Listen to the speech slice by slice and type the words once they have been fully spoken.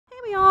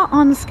We are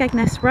on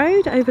Skegness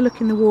Road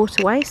overlooking the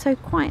waterway, so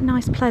quite a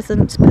nice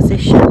pleasant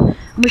position,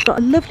 and we've got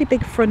a lovely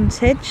big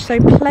frontage, so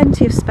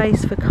plenty of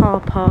space for car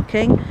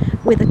parking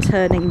with a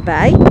turning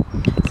bay.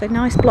 So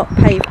nice block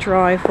paved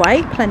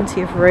driveway,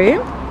 plenty of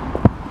room,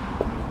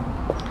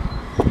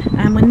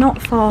 and we're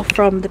not far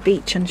from the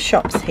beach and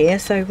shops here,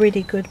 so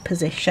really good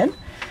position.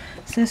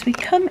 So as we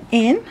come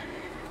in,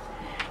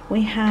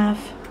 we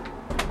have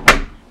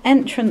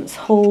entrance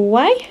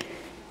hallway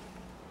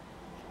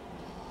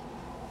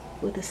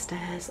with the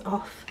stairs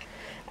off,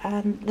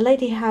 and the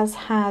lady has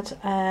had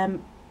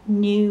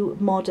new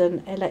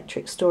modern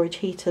electric storage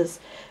heaters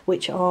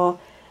which are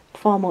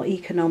far more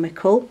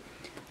economical,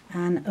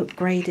 and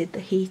upgraded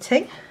the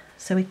heating.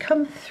 So we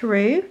come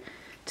through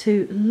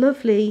to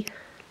lovely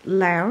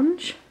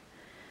lounge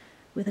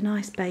with a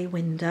nice bay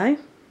window.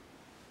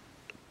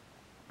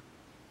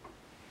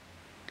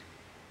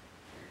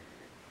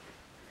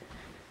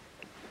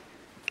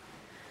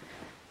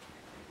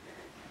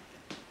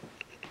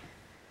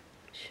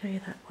 Show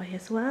you that way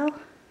as well.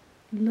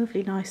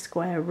 Lovely nice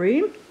square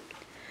room,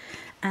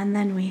 and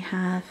then we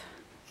have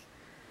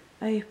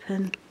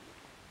open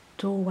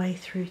doorway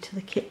through to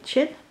the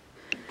kitchen.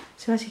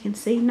 So as you can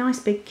see, nice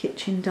big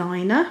kitchen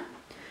diner.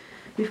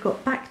 We've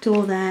got back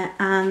door there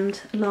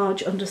and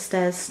large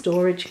understairs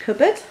storage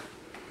cupboard.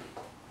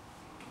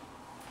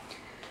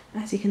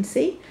 As you can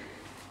see,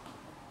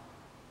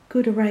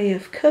 good array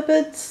of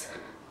cupboards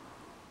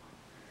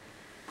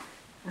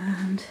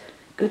and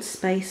good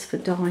space for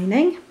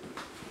dining.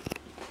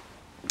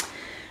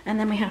 And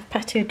then we have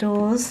patio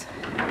doors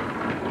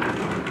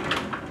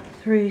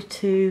through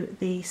to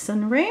the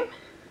sunroom.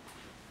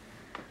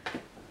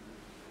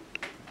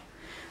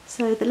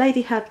 So the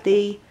lady had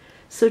the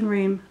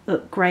sunroom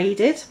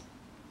upgraded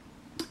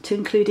to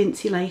include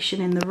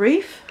insulation in the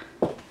roof,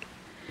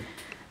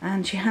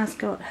 and she has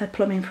got her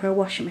plumbing for a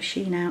washing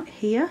machine out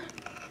here.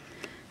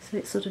 So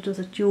it sort of does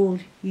a dual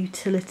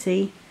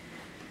utility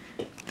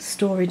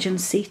storage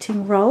and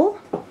seating role.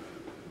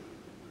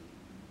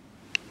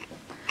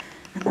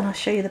 And then I'll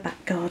show you the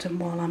back garden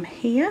while I'm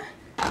here.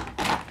 So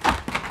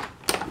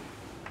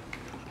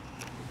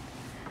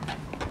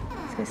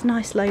it's a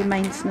nice low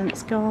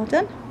maintenance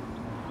garden,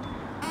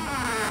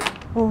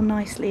 all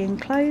nicely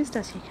enclosed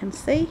as you can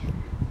see,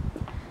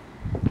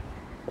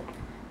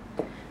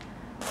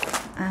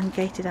 and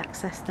gated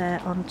access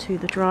there onto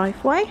the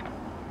driveway.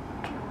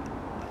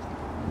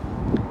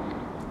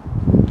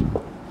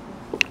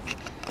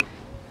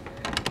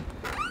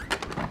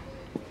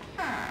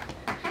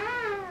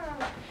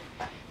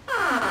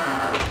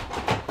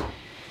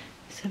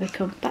 So we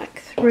come back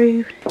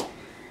through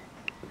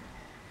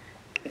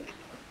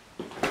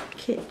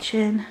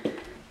kitchen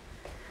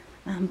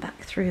and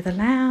back through the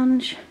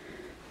lounge,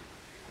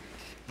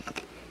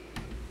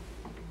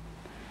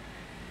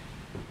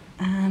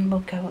 and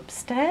we'll go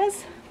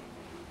upstairs.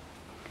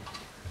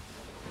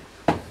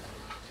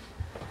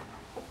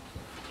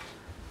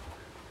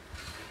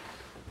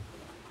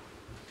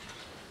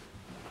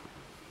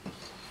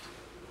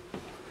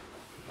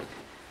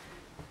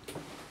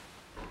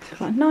 So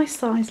got a nice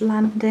sized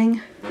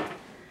landing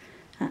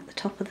at the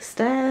top of the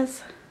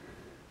stairs,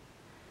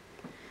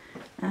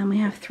 and we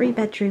have 3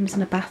 bedrooms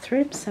and a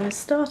bathroom. So I'll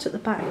start at the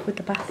back with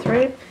the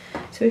bathroom.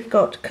 So we've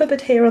got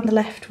cupboard here on the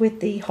left with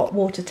the hot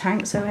water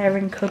tank, so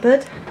airing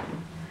cupboard.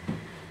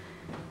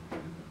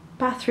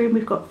 Bathroom,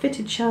 we've got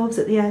fitted shelves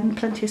at the end,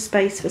 plenty of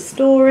space for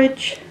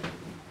storage.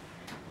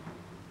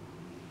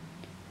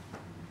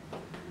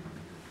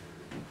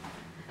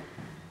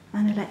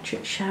 An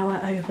electric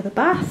shower over the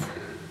bath.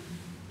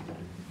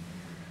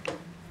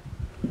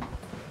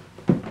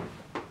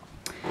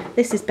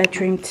 This is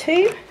bedroom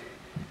 2.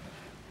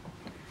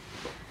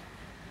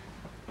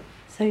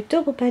 So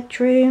double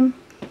bedroom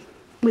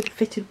with a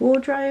fitted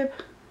wardrobe.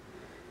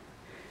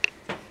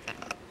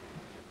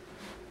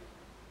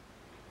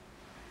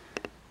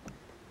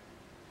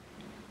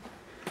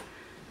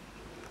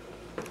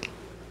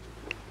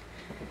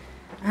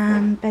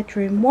 And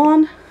bedroom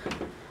 1,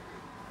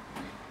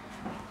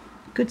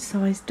 good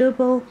size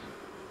double.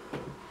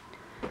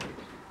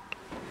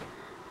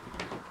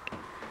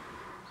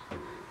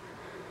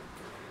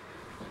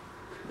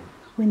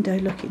 Window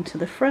looking to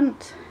the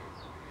front.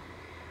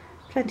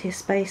 Plenty of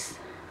space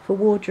for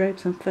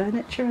wardrobes and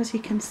furniture, as you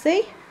can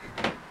see.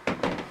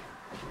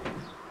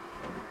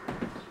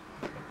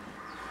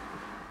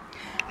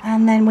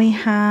 And then we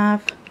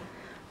have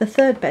the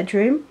 3rd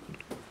bedroom,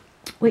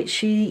 which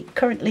she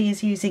currently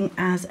is using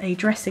as a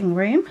dressing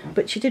room,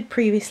 but she did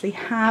previously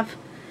have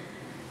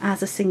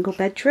as a single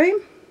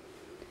bedroom.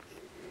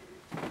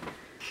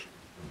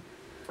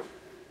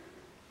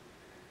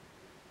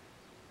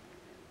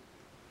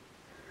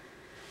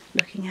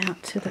 Looking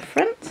out to the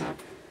front.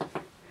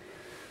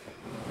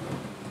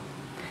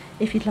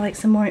 If you'd like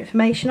some more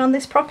information on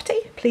this property,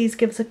 please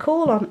give us a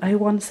call on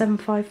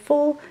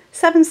 01754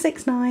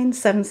 769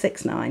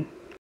 769.